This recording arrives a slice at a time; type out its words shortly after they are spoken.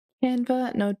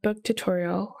Canva Notebook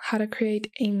tutorial, how to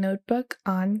create a notebook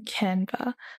on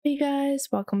Canva. Hey guys,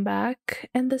 welcome back.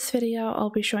 In this video,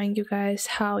 I'll be showing you guys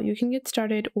how you can get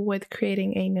started with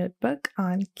creating a notebook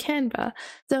on Canva.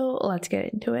 So let's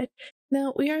get into it.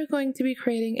 Now, we are going to be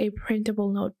creating a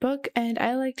printable notebook, and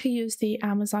I like to use the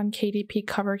Amazon KDP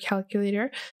cover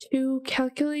calculator to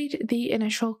calculate the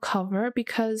initial cover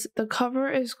because the cover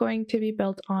is going to be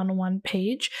built on one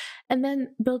page, and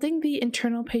then building the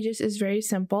internal pages is very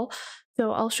simple.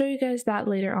 So I'll show you guys that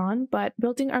later on, but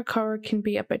building our cover can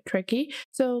be a bit tricky.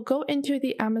 So go into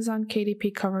the Amazon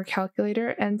KDP cover calculator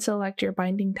and select your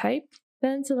binding type.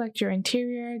 Then select your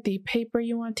interior, the paper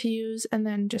you want to use, and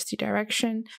then just the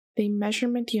direction, the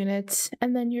measurement units,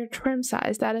 and then your trim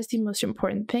size. That is the most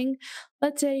important thing.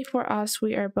 Let's say for us,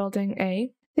 we are building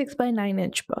a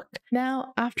 6x9-inch book.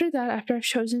 Now, after that, after I've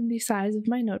chosen the size of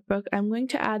my notebook, I'm going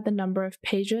to add the number of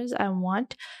pages I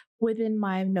want within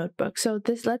my notebook. So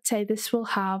let's say this will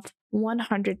have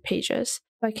 100 pages.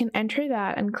 So I can enter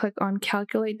that and click on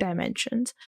Calculate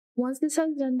Dimensions. Once this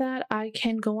has done that, I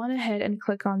can go on ahead and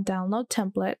click on Download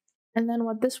Template. And then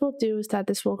what this will do is that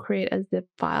this will create a zip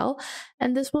file,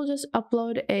 and this will just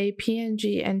upload a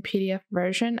PNG and PDF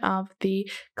version of the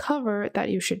cover that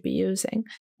you should be using.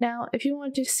 Now, if you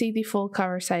want to see the full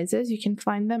cover sizes, you can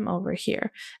find them over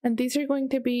here. And these are going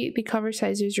to be the cover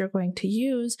sizes you're going to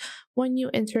use when you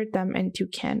insert them into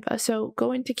Canva. So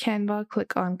go into Canva,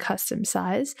 click on Custom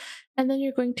Size, and then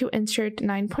you're going to insert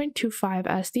 9.25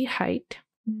 as the height,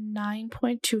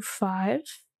 9.25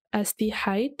 as the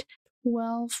height,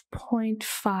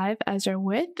 12.5 as our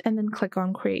width, and then click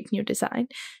on Create New Design.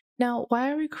 Now, why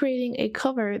are we creating a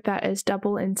cover that is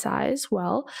double in size?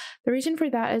 Well, the reason for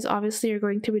that is obviously you're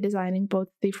going to be designing both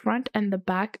the front and the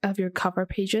back of your cover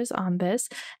pages on this,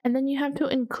 and then you have to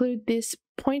include this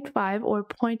 0.5 or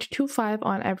 0.25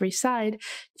 on every side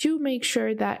to make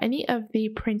sure that any of the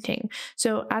printing,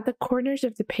 so at the corners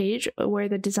of the page where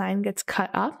the design gets cut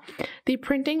up, the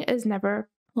printing is never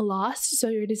lost, so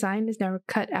your design is never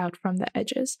cut out from the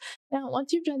edges. Now,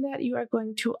 once you've done that, you are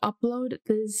going to upload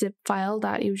the zip file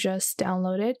that you just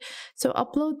downloaded. So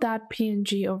upload that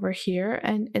PNG over here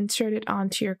and insert it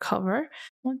onto your cover.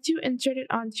 Once you insert it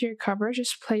onto your cover,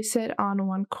 just place it on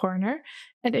one corner.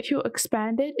 And if you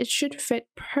expand it, it should fit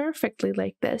perfectly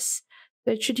like this.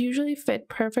 It should usually fit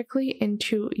perfectly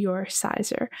into your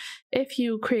sizer if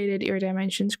you created your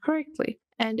dimensions correctly.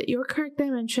 And your correct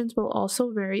dimensions will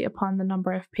also vary upon the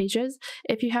number of pages.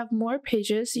 If you have more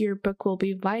pages, your book will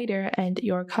be wider and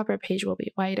your cover page will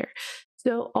be wider.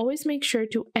 So always make sure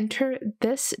to enter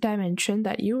this dimension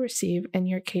that you receive in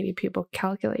your KDP book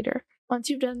calculator. Once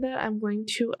you've done that, I'm going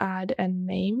to add a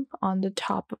name on the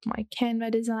top of my Canva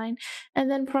design,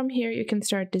 and then from here you can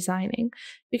start designing.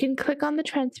 You can click on the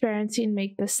transparency and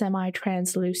make this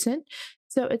semi-translucent,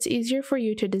 so it's easier for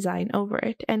you to design over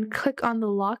it, and click on the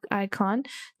lock icon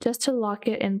just to lock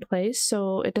it in place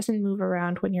so it doesn't move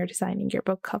around when you're designing your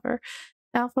book cover.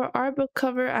 Now for our book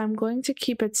cover, I'm going to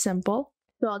keep it simple,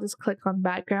 so I'll just click on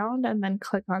background and then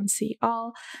click on see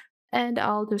all. And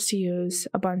I'll just use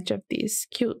a bunch of these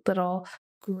cute little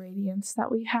gradients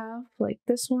that we have, like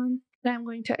this one. And I'm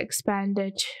going to expand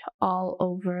it all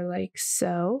over like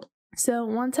so. So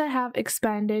once I have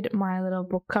expanded my little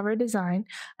book cover design,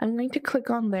 I'm going to click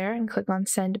on there and click on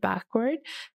send backward,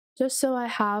 just so I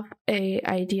have an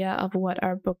idea of what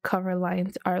our book cover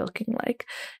lines are looking like.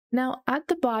 Now at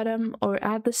the bottom or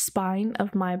at the spine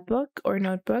of my book or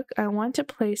notebook, I want to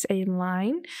place a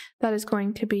line that is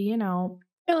going to be,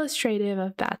 illustrative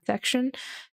of that section.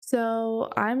 So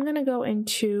I'm going to go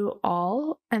into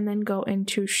all and then go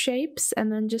into shapes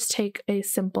and then just take a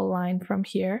simple line from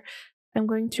here. I'm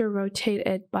going to rotate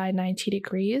it by 90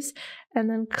 degrees and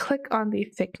then click on the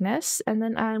thickness, and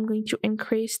then I'm going to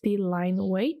increase the line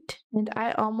weight, and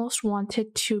I almost want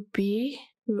it to be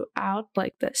throughout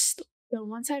like this. So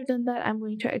once I've done that, I'm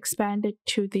going to expand it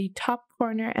to the top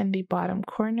corner and the bottom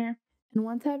corner. And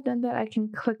once I've done that, I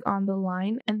can click on the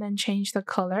line and then change the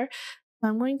color.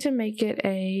 I'm going to make it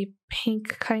a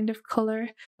pink kind of color.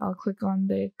 I'll click on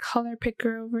the color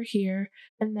picker over here,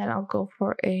 and then I'll go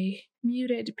for a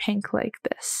muted pink like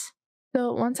this.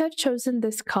 So once I've chosen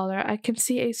this color, I can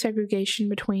see a segregation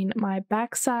between my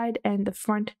back side and the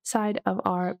front side of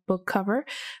our book cover.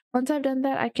 Once I've done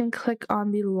that, I can click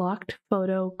on the locked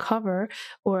photo cover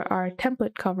or our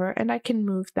template cover, and I can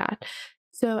move that.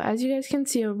 So as you guys can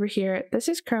see over here, this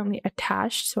is currently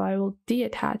attached, so I will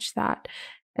deattach that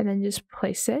and then just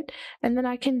place it. And then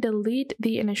I can delete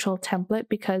the initial template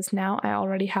because now I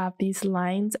already have these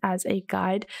lines as a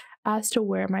guide as to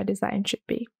where my design should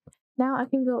be. Now I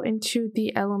can go into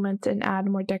the element and add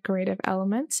more decorative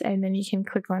elements, and then you can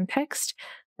click on text,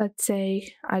 Let's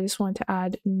say I just want to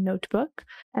add notebook,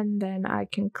 and then I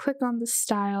can click on the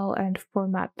style and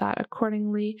format that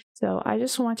accordingly. So I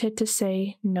just want it to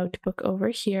say notebook over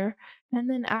here. And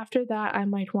then after that, I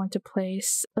might want to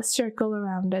place a circle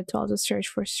around it. So I'll just search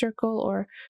for circle or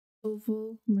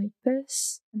oval like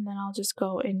this. And then I'll just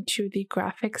go into the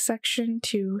graphics section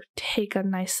to take a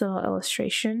nice little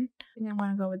illustration. And I'm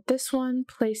going to go with this one,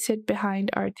 place it behind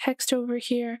our text over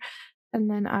here. And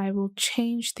then I will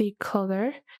change the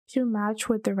color to match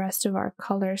with the rest of our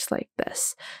colors like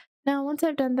this. Now, once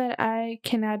I've done that, I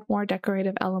can add more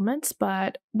decorative elements,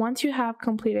 but once you have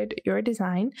completed your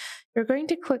design, you're going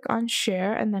to click on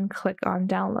share and then click on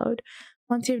download.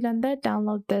 Once you've done that,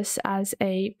 download this as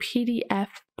a PDF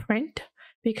print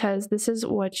because this is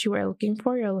what you are looking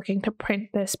for. You're looking to print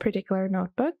this particular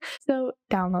notebook, so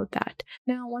download that.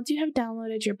 Now, once you have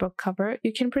downloaded your book cover,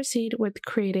 you can proceed with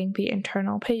creating the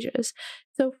internal pages.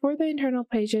 So for the internal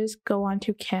pages, go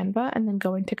onto Canva and then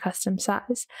go into custom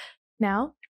size.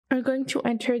 Now, we're going to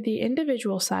enter the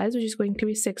individual size, which is going to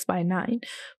be 6 by 9.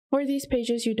 For these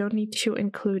pages, you don't need to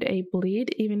include a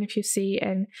bleed, even if you see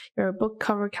in your book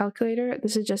cover calculator.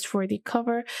 This is just for the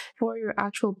cover. For your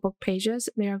actual book pages,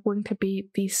 they are going to be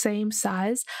the same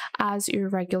size as your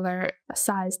regular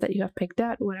size that you have picked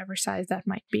out, whatever size that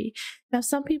might be. Now,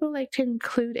 some people like to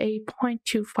include a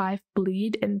 0.25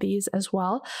 bleed in these as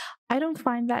well. I don't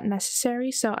find that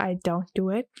necessary, so I don't do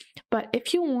it. But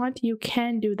if you want, you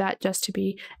can do that just to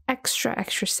be extra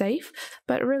safe.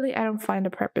 But really, I don't find a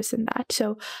purpose in that.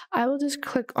 So I will just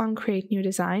click on create new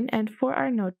design, and for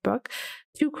our notebook,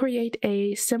 to create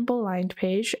a simple lined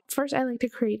page, first I like to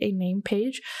create a name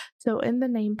page. So in the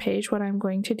name page, what I'm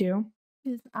going to do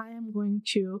is I am going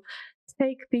to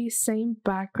take the same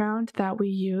background that we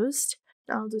used.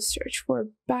 I'll just search for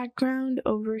background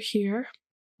over here,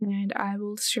 and I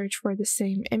will search for the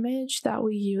same image that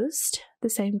we used,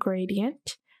 the same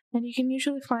gradient, and you can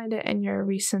usually find it in your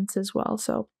recents as well.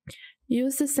 So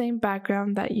use the same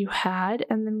background that you had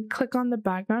and then click on the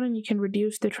background, and you can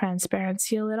reduce the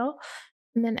transparency a little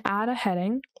and then add a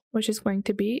heading, which is going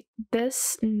to be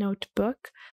this notebook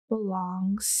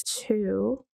belongs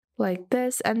to like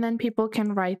this, and then people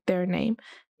can write their name.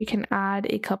 You can add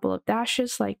a couple of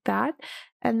dashes like that,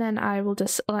 and then I will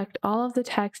just select all of the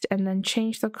text and then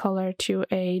change the color to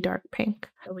a dark pink.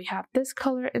 So we have this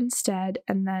color instead,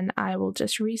 and then I will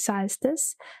just resize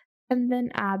this and then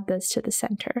add this to the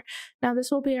center. Now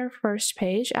this will be our first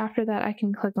page. After that, I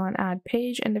can click on add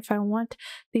page, and if I want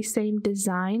the same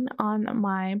design on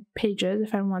my pages,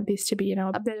 if I want these to be,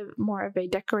 a bit more of a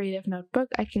decorative notebook,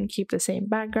 I can keep the same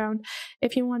background.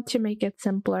 If you want to make it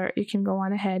simpler, you can go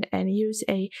on ahead and use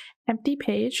a empty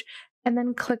page and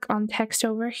then click on text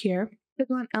over here, click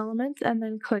on elements, and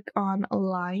then click on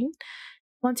line.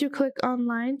 Once you click on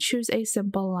line, choose a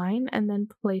simple line and then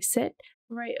place it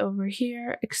right over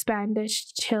here. Expand it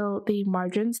till the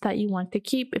margins that you want to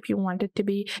keep. If you wanted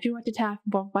to have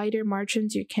wider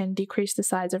margins, you can decrease the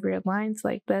size of your lines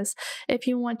like this. If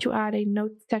you want to add a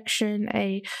note section,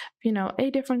 a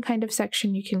different kind of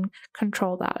section, you can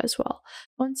control that as well.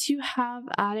 Once you have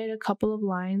added a couple of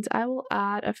lines, I will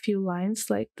add a few lines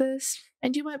like this.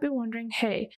 And you might be wondering,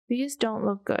 hey, these don't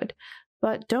look good.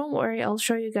 But don't worry, I'll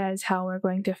show you guys how we're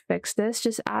going to fix this.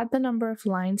 Just add the number of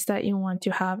lines that you want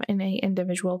to have in an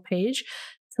individual page.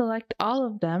 Select all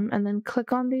of them and then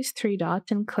click on these 3 dots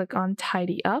and click on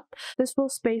tidy up. This will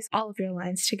space all of your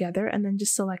lines together, and then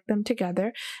just select them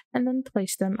together and then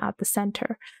place them at the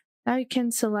center. Now you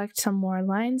can select some more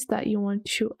lines that you want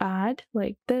to add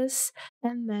like this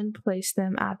and then place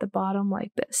them at the bottom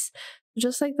like this.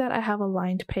 Just like that, I have a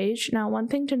lined page. Now, one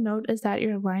thing to note is that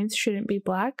your lines shouldn't be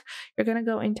black. You're going to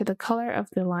go into the color of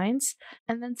the lines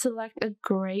and then select a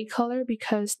gray color,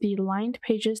 because the lined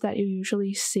pages that you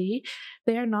usually see,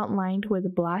 they are not lined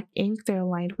with black ink, they're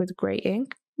lined with gray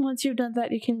ink. Once you've done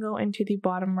that, you can go into the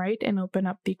bottom right and open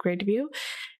up the grid view.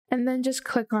 And then just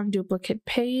click on duplicate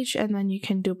page, and then you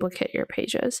can duplicate your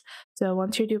pages. So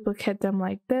once you duplicate them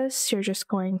like this, you're just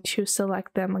going to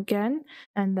select them again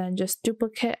and then just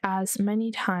duplicate as many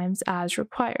times as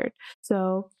required.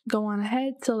 So go on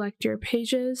ahead, select your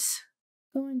pages,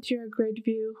 go into your grid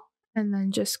view, and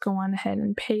then just go on ahead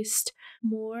and paste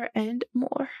more and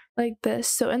more like this.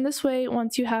 So in this way,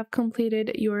 once you have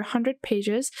completed your 100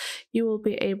 pages, you will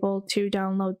be able to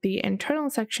download the internal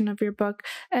section of your book,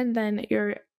 and then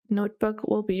your notebook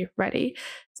will be ready.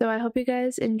 So I hope you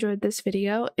guys enjoyed this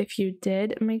video. If you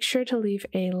did, make sure to leave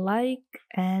a like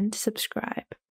and subscribe.